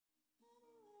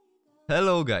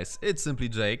Hello guys, it's simply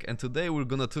Jake, and today we're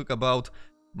gonna talk about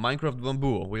Minecraft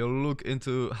Bamboo. We'll look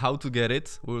into how to get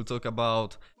it, we'll talk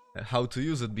about how to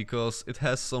use it because it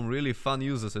has some really fun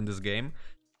uses in this game.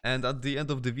 And at the end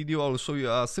of the video I'll show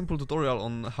you a simple tutorial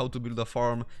on how to build a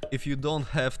farm if you don't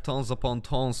have tons upon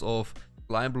tons of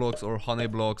lime blocks or honey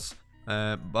blocks.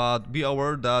 But be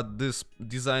aware that this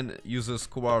design uses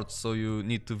quartz, so you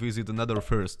need to visit the nether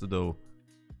first though.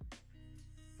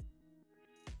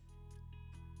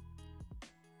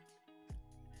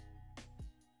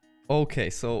 Okay,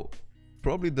 so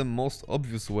probably the most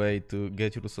obvious way to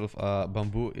get yourself a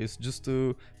bamboo is just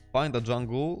to find a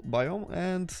jungle biome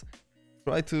and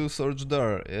try to search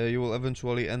there. You will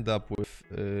eventually end up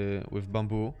with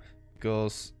bamboo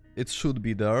because it should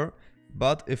be there.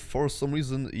 But if for some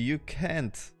reason you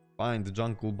can't find the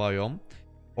jungle biome,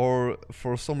 or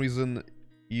for some reason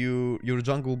your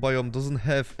jungle biome doesn't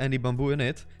have any bamboo in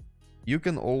it, you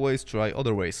can always try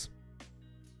other ways.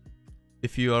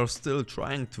 If you are still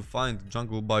trying to find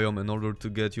jungle biome in order to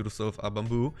get yourself a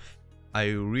bamboo, I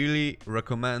really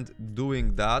recommend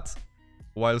doing that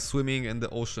while swimming in the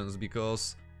oceans,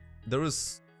 because there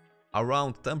is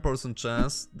around 10%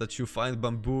 chance that you find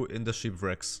bamboo in the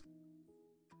shipwrecks.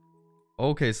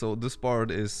 Okay, so this part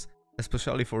is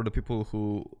especially for the people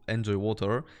who enjoy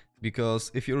water, because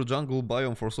if your jungle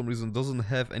biome for some reason doesn't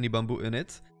have any bamboo in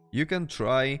it, you can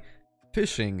try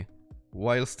fishing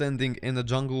while standing in a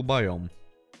jungle biome.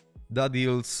 That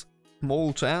yields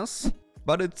small chance,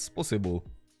 but it's possible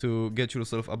to get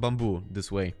yourself a bamboo this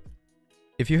way.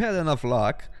 If you had enough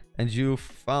luck and you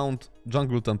found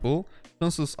jungle temple,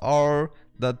 chances are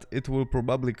that it will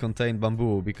probably contain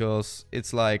bamboo, because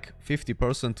it's like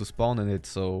 50% to spawn in it,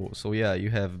 so yeah, you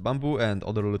have bamboo and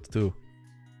other loot too.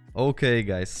 Okay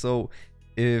guys, so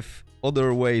if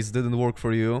other ways didn't work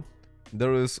for you,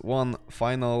 there is one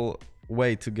final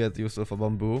way to get yourself a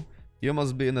bamboo. You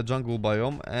must be in a jungle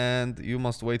biome and you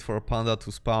must wait for a panda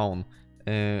to spawn.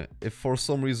 If for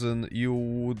some reason you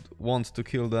would want to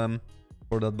kill them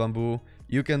for that bamboo,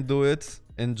 you can do it.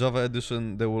 In Java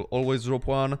edition they will always drop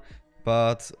one,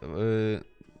 but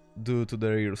due to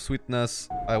their sweetness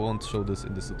I won't show this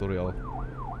in this tutorial.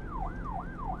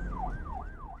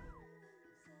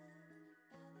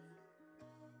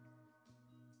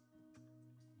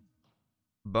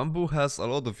 Bamboo has a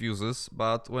lot of uses,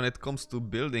 but when it comes to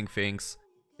building things,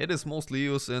 it is mostly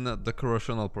used in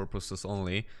decorational purposes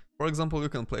only. For example, you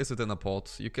can place it in a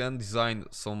pot, you can design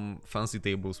some fancy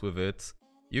tables with it,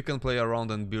 you can play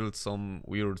around and build some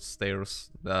weird stairs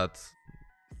that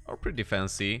are pretty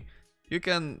fancy. You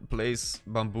can place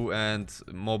bamboo and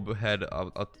mob head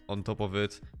on top of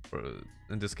it, or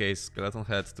in this case skeleton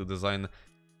head, to design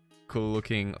cool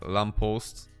looking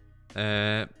lampposts.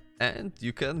 And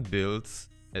you can build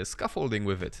scaffolding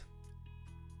with it.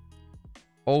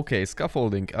 Okay,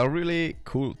 scaffolding, a really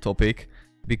cool topic,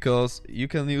 because you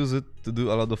can use it to do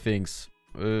a lot of things.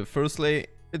 Firstly,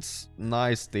 it's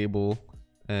nice, stable.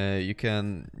 You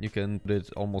can put it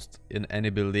almost in any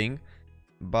building.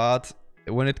 But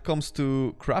when it comes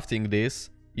to crafting this,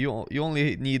 you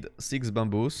only need 6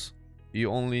 bamboos, you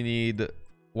only need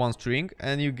 1 string,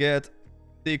 and you get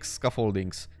 6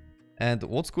 scaffoldings. And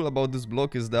what's cool about this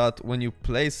block is that when you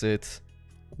place it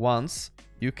once,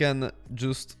 you can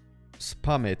just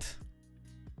spam it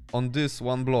on this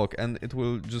one block and it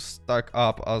will just stack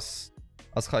up as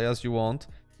high as you want.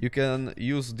 You can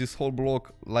use this whole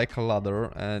block like a ladder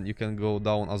and you can go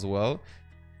down as well.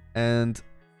 And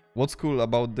what's cool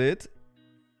about it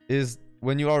is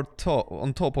when you are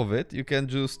on top of it, you can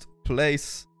just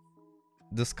place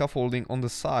the scaffolding on the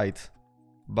side,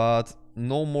 but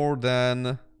no more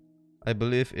than, I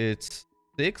believe it's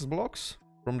 6 blocks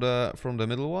from the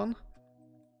middle one.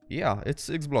 Yeah, it's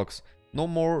 6 blocks. No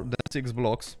more than 6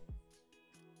 blocks.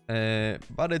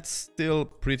 But it's still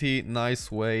pretty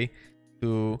nice way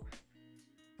to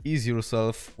ease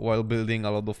yourself while building a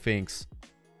lot of things.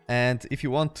 And if you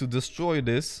want to destroy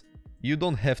this, you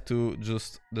don't have to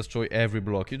just destroy every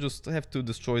block. You just have to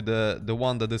destroy the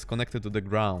one that is connected to the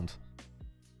ground.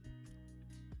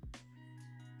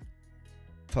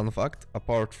 Fun fact,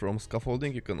 apart from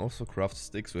scaffolding, you can also craft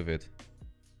sticks with it.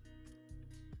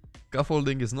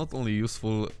 Scaffolding is not only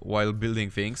useful while building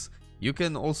things, you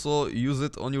can also use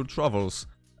it on your travels.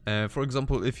 For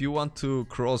example, if you want to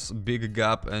cross big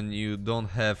gap and you don't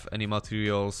have any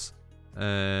materials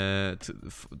that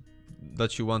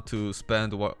you want to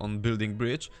spend on building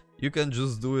bridge, you can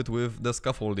just do it with the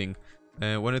scaffolding.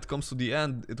 When it comes to the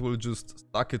end, it will just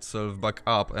stack itself back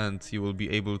up and you will be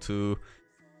able to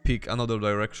pick another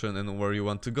direction and where you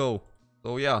want to go.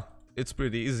 So yeah, it's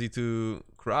pretty easy to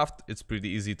craft, it's pretty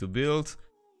easy to build,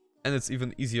 and it's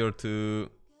even easier to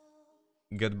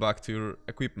get back to your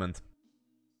equipment.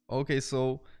 Okay,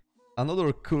 so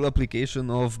another cool application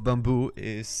of bamboo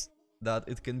is that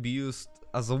it can be used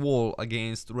as a wall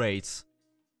against raids.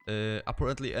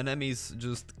 Apparently enemies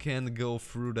just can't go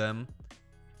through them,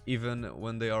 even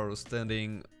when they are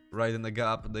standing right in the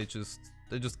gap. They just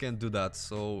can't do that,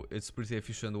 so it's pretty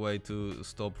efficient way to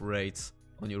stop raids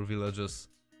on your villages.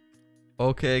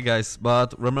 Okay guys,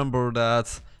 but remember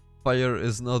that fire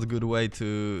is not a good way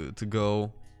to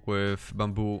go with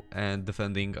bamboo and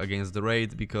defending against the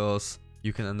raid, because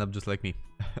you can end up just like me.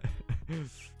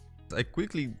 I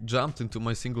quickly jumped into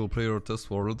my single player test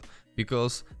world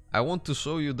because I want to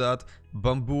show you that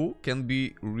bamboo can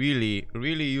be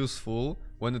really useful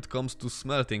when it comes to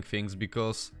smelting things,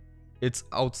 because it's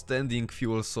outstanding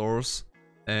fuel source,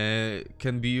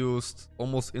 can be used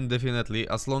almost indefinitely.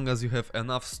 As long as you have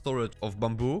enough storage of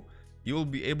bamboo, you will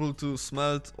be able to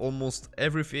smelt almost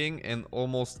everything in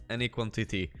almost any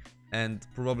quantity, and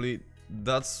probably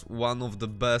that's one of the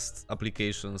best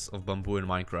applications of bamboo in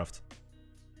Minecraft.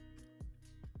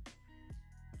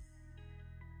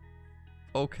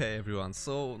 Okay everyone,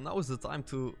 so now is the time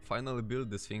to finally build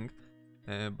this thing,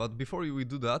 but before we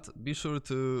do that, be sure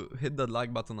to hit that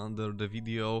like button under the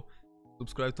video,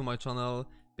 subscribe to my channel.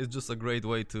 It's just a great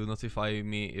way to notify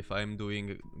me if I'm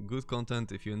doing good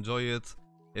content, if you enjoy it.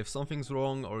 If something's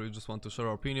wrong or you just want to share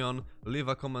your opinion, leave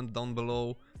a comment down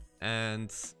below,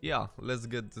 and yeah, let's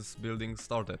get this building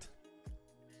started.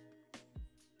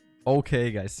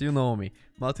 Okay guys, you know me,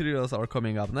 materials are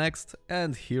coming up next,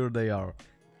 and here they are.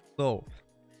 So,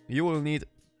 you will need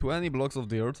 20 blocks of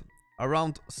dirt,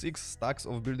 around 6 stacks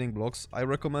of building blocks. I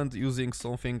recommend using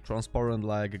something transparent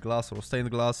like glass or stained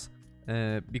glass,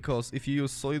 because if you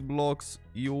use solid blocks,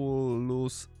 you will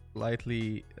lose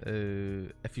slightly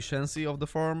efficiency of the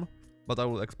farm, but I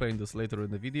will explain this later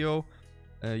in the video.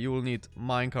 You will need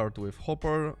minecart with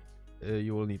hopper,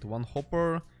 you will need 1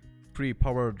 hopper, 3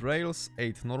 powered rails,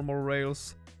 8 normal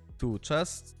rails, 2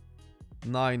 chests,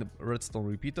 9 redstone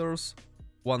repeaters,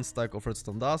 1 stack of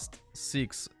redstone dust,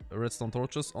 6 redstone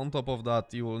torches. On top of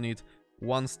that, you will need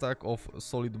 1 stack of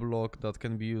solid block that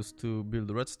can be used to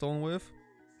build redstone with.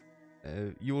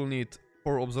 You will need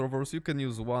 4 observers. You can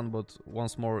use 1, but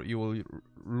once more you will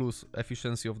lose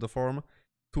efficiency of the farm.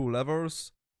 2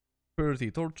 levers,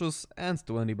 30 torches, and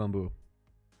 20 bamboo.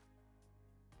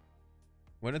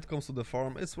 When it comes to the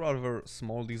farm, it's rather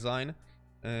small design.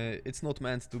 It's not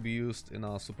meant to be used in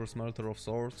a super smelter of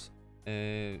sorts.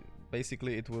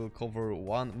 Basically it will cover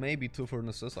 1, maybe 2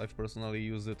 furnaces. I've personally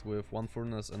used it with 1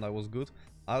 furnace and I was good.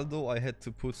 Although I had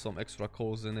to put some extra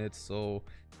coals in it, so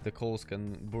the coals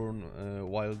can burn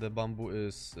while the bamboo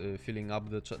is filling up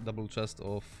the double chest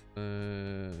of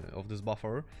this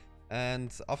buffer.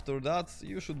 And after that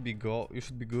you should be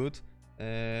good.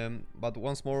 But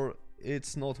once more,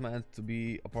 it's not meant to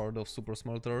be a part of super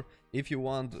smelter. If you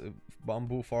want a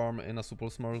bamboo farm in a super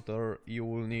smelter, you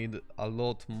will need a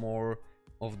lot more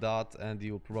of that, and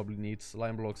you'll probably need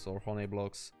slime blocks or honey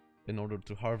blocks in order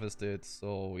to harvest it.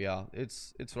 So yeah,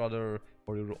 it's rather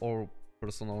for your own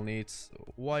personal needs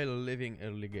while living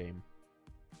early game.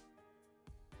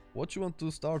 What you want to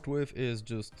start with is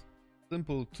just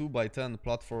simple 2x10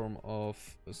 platform of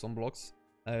some blocks.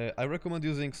 I recommend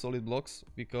using solid blocks,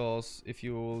 because if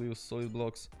you will use solid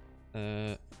blocks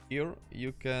here,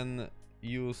 you can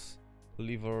use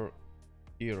lever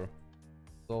here,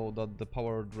 so that the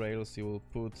powered rails you will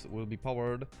put will be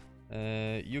powered.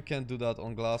 You can do that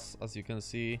on glass, as you can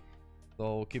see,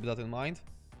 so keep that in mind.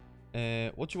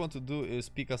 What you want to do is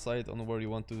pick a side on where you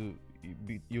want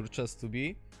your chest to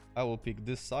be. I will pick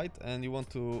this side, and you want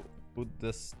to put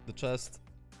the chest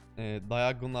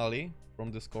diagonally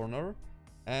from this corner,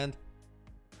 and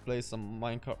place some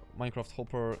Minecraft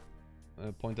hopper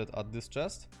pointed at this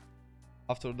chest.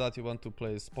 After that you want to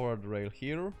place powered rail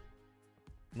here,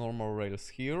 normal rails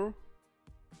here,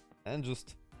 and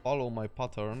just follow my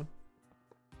pattern.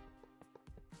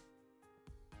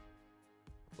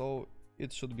 So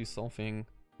it should be something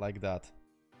like that.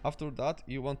 After that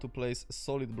you want to place a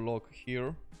solid block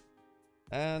here,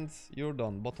 and you're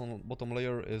done. Bottom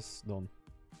layer is done.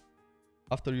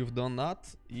 After you've done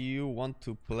that, you want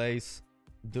to place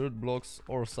dirt blocks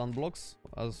or sand blocks,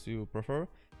 as you prefer,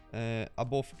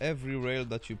 above every rail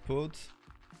that you put,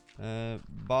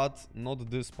 but not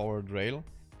this powered rail.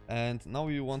 And now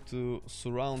you want to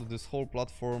surround this whole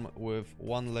platform with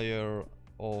 1 layer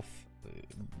of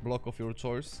block of your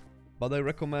choice. But I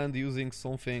recommend using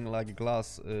something like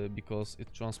glass, because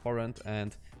it's transparent,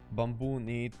 and bamboo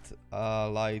need a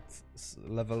light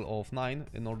level of 9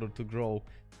 in order to grow.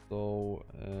 So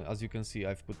as you can see,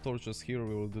 I've put torches here.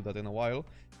 We will do that in a while.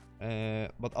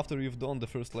 But after you've done the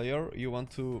first layer, you want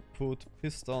to put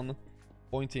piston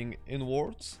pointing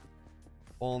inwards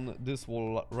on this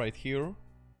wall right here,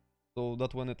 so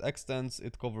that when it extends,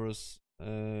 it covers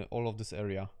all of this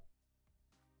area.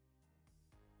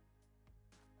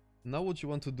 Now what you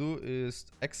want to do is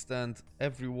extend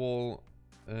every wall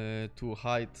to a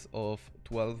height of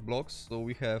 12 blocks. So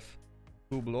we have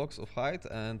 2 blocks of height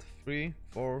and 3,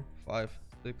 4, 5,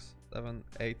 6, 7,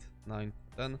 8, 9,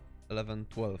 10, 11,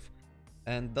 12.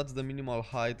 And that's the minimal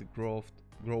height growth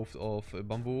of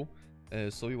bamboo.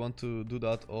 So you want to do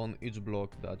that on each block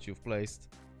that you've placed.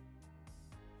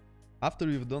 After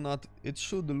you've done that, it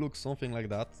should look something like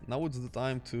that. Now it's the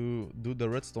time to do the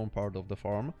redstone part of the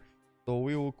farm. So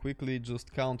we will quickly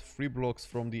just count 3 blocks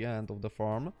from the end of the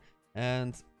farm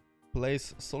and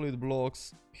place solid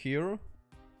blocks here,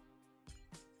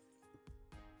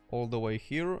 all the way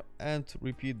here, and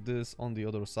repeat this on the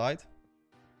other side.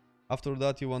 After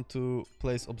that, you want to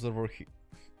place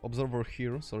observer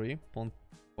here, sorry,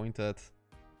 pointed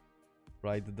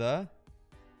right there.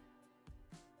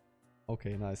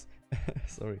 Okay, nice.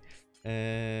 Sorry.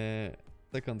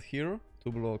 Second here,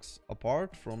 2 blocks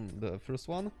apart from the first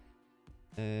one.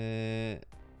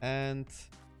 And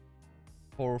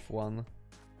fourth one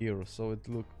here, so it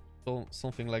looks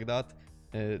something like that.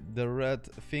 The red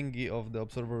thingy of the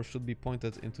observer should be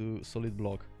pointed into solid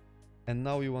block. And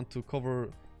now you want to cover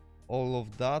all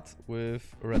of that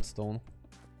with redstone,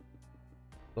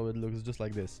 so it looks just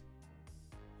like this.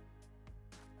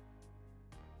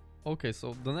 Okay,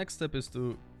 so the next step is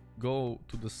to go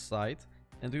to the site,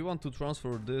 and we want to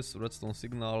transfer this redstone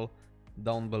signal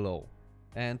down below.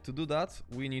 And to do that,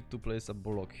 we need to place a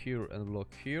block here and block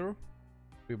here,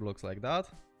 3 blocks like that.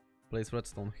 Place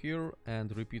redstone here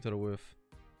and repeater with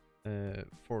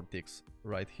 4 ticks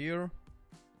right here,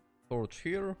 torch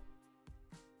here,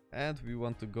 and we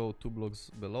want to go 2 blocks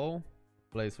below,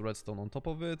 place redstone on top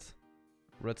of it,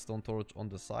 redstone torch on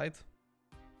the side,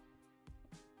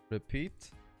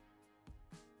 repeat,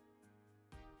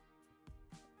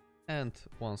 and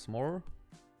once more.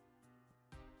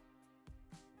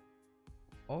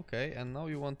 Okay, and now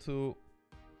you want to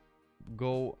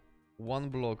go 1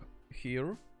 block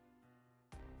here,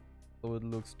 so it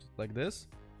looks just like this.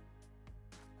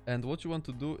 And what you want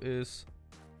to do is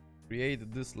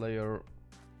create this layer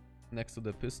next to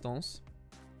the pistons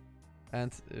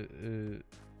and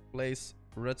place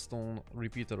redstone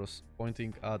repeaters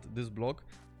pointing at this block.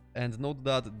 And note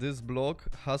that this block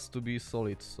has to be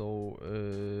solid, so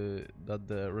that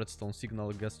the redstone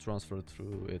signal gets transferred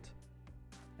through it.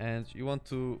 And you want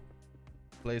to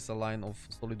place a line of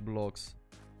solid blocks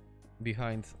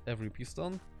behind every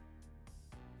piston.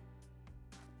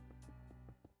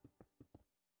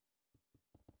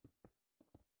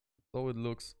 So it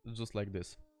looks just like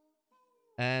this.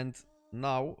 And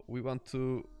now we want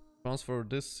to transfer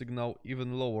this signal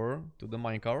even lower to the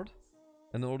minecart.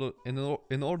 In order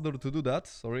to do that,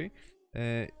 sorry,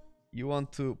 you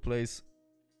want to place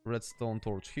redstone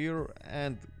torch here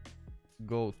and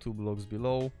go 2 blocks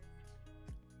below,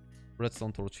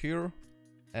 redstone torch here.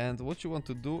 And what you want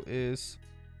to do is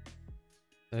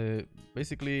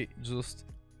basically just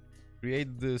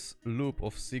create this loop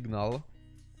of signal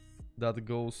that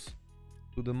goes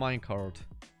to the minecart.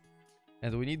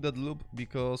 And we need that loop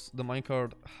because the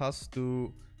minecart has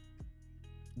to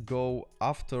go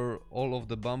after all of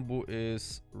the bamboo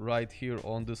is right here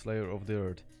on this layer of the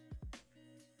earth.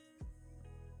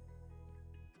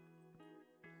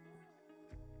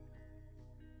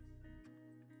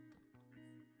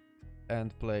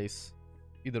 And place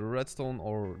either redstone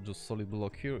or just solid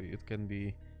block here. It can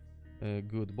be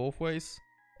good both ways.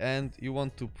 And you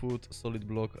want to put solid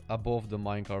block above the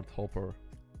minecart hopper.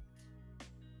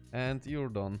 And you're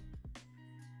done.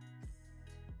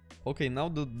 Okay, now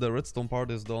that the redstone part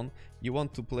is done, you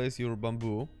want to place your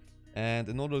bamboo. And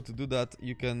in order to do that,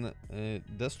 you can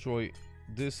destroy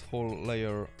this whole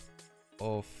layer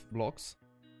of blocks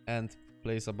and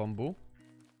place a bamboo.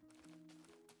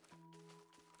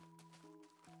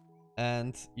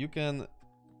 And you can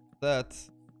set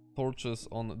torches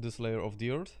on this layer of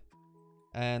the earth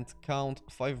and count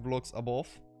 5 blocks above.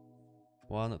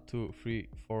 1, 2, 3,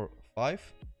 4,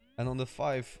 5. And on the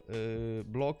 5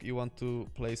 block you want to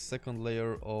place second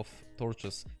layer of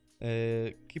torches.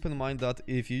 Keep in mind that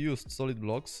if you used solid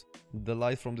blocks, the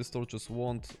light from these torches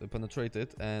won't penetrate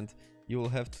it, and you will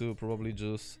have to probably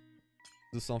just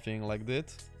do something like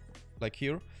that, like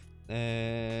here.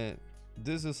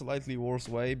 This is a slightly worse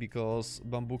way because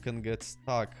bamboo can get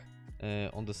stuck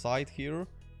on the side here,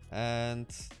 and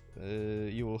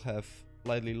you will have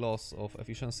slightly loss of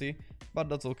efficiency, but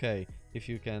that's okay if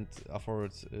you can't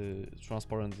afford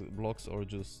transparent blocks or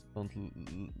just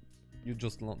don't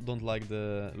like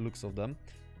the looks of them.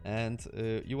 And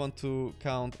you want to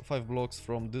count 5 blocks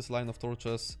from this line of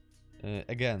torches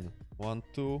again. 1,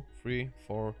 2, 3,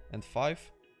 4 and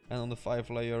 5, and on the 5th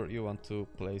layer you want to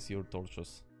place your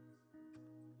torches.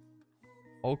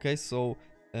 Okay, so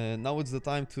now it's the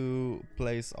time to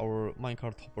place our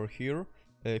minecart hopper here.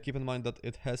 Keep in mind that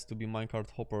it has to be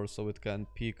minecart hopper so it can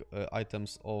pick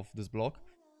items of this block.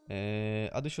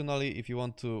 Additionally, if you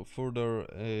want to further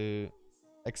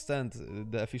extend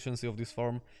the efficiency of this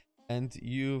farm and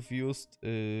you've used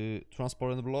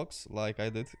transparent blocks like I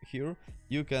did here,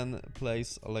 you can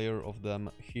place a layer of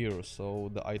them here so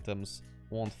the items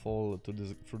won't fall to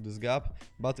through this gap.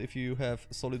 But if you have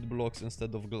solid blocks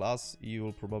instead of glass, you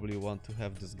will probably want to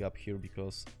have this gap here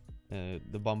because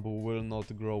the bamboo will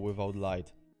not grow without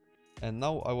light. And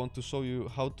now I want to show you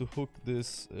how to hook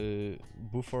this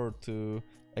buffer to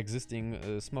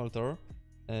existing smelter.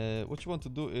 What you want to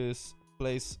do is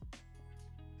place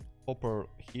hopper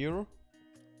here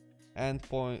and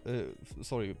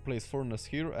place furnace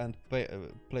here and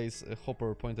place a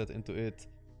hopper pointed into it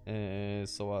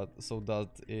so that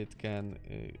it can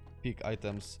pick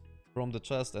items from the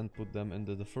chest and put them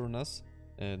into the furnace.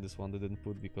 This one didn't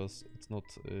put because it's not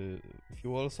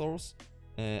fuel source.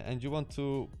 And you want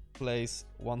to place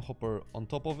one hopper on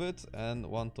top of it and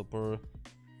one hopper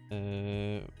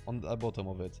on the bottom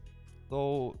of it.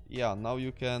 So yeah, now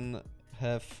you can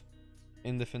have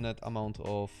indefinite amount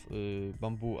of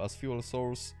bamboo as fuel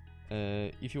source.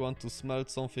 If you want to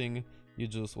smelt something, you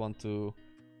just want to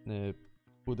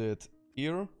put it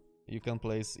here. You can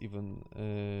place even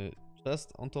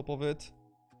chest on top of it,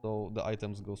 so the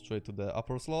items go straight to the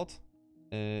upper slot.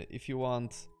 If you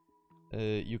want,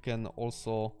 you can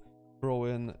also throw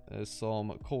in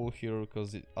some coal here,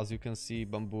 because as you can see,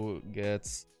 bamboo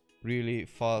gets really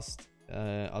fast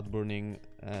at burning,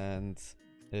 and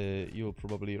you'll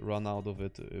probably run out of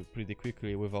it pretty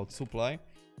quickly without supply.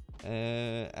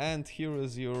 And here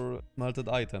is your smelted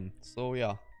item. So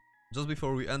yeah, just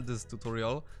before we end this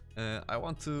tutorial, I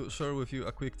want to share with you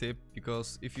a quick tip,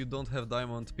 because if you don't have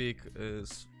diamond pick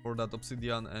for that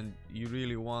obsidian and you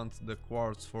really want the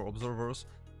quartz for observers,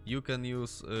 you can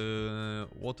use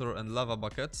water and lava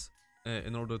buckets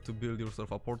in order to build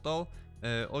yourself a portal.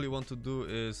 All you want to do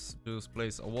is just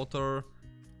place a water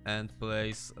and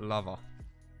place lava.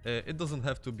 It doesn't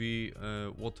have to be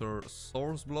a water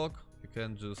source block, you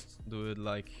can just do it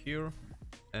like here.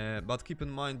 But keep in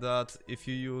mind that if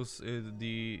you use it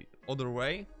the other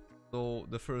way, so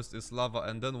the first is lava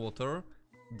and then water,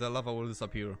 the lava will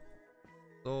disappear.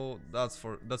 So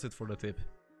that's it for the tip.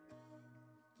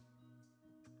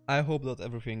 I hope that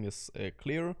everything is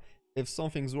clear. If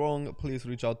something's wrong, please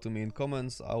reach out to me in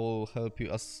comments. I will help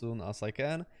you as soon as I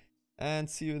can. And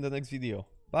see you in the next video.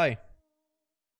 Bye!